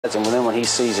And then when he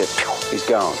sees it, he's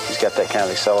gone. He's got that kind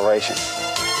of acceleration.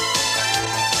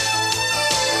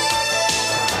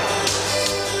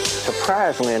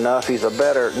 Surprisingly enough, he's a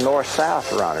better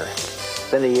north-south runner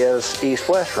than he is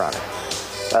east-west runner.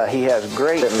 He has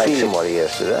great that makes him what he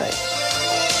is today.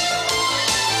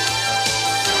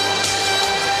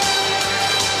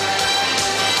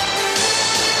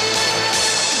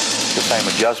 The same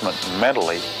adjustment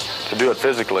mentally, to do it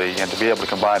physically, and to be able to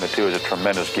combine the two is a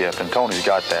tremendous gift, and Tony's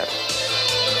got that.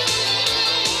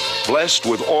 Blessed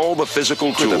with all the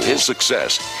physical tools of his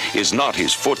success is not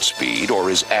his foot speed or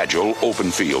his agile open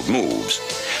field moves.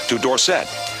 To Dorsett,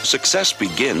 success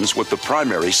begins with the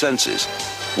primary senses,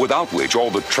 without which all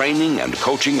the training and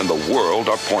coaching in the world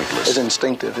are pointless. It's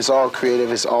instinctive. It's all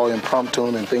creative. It's all impromptu,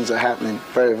 and things are happening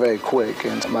very, very quick.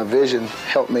 And my vision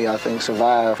helped me, I think,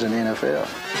 survive in the NFL.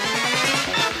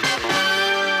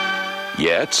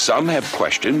 Yet some have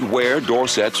questioned where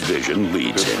Dorsett's vision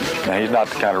leads him. Now, he's not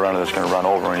the kind of runner that's going to run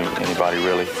over anybody,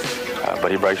 really,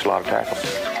 but he breaks a lot of tackles.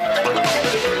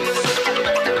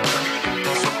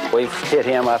 We've hit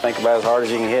him, I think, about as hard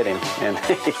as you can hit him, and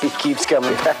he keeps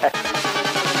coming back.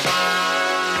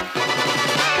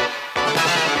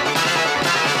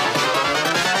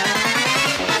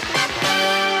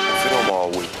 Film all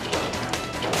week.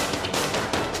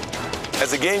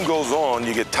 As the game goes on,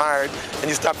 you get tired and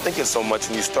you stop thinking so much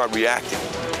and you start reacting.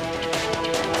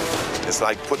 It's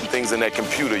like putting things in that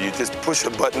computer. You just push a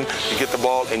button, you get the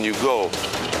ball, and you go.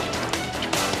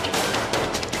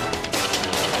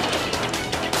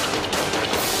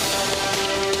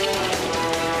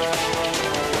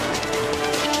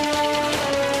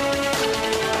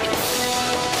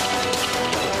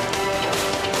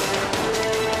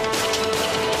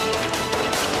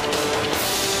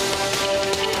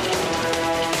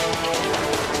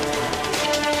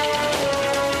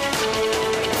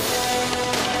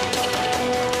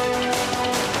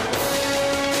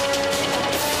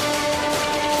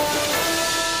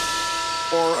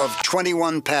 Of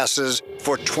 21 passes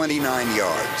for 29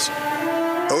 yards.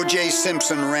 O.J.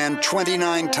 Simpson ran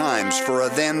 29 times for a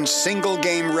then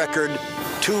single-game record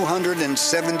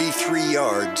 273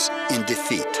 yards in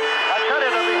defeat. I tell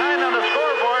you, they're behind on the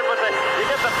scoreboard, but you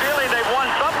get the feeling they've won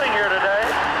something here today.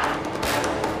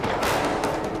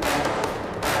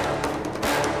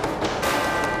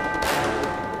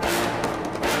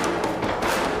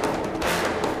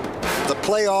 The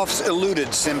playoffs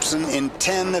eluded Simpson in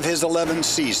 10 of his 11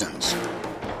 seasons.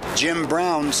 Jim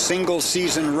Brown's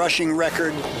single-season rushing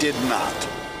record did not.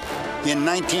 In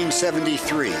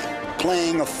 1973,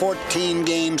 playing a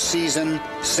 14-game season,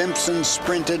 Simpson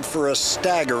sprinted for a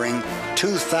staggering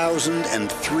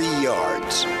 2,003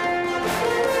 yards.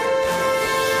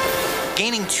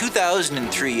 Gaining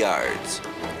 2,003 yards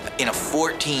in a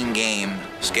 14-game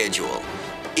schedule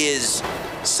is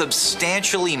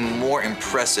substantially more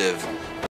impressive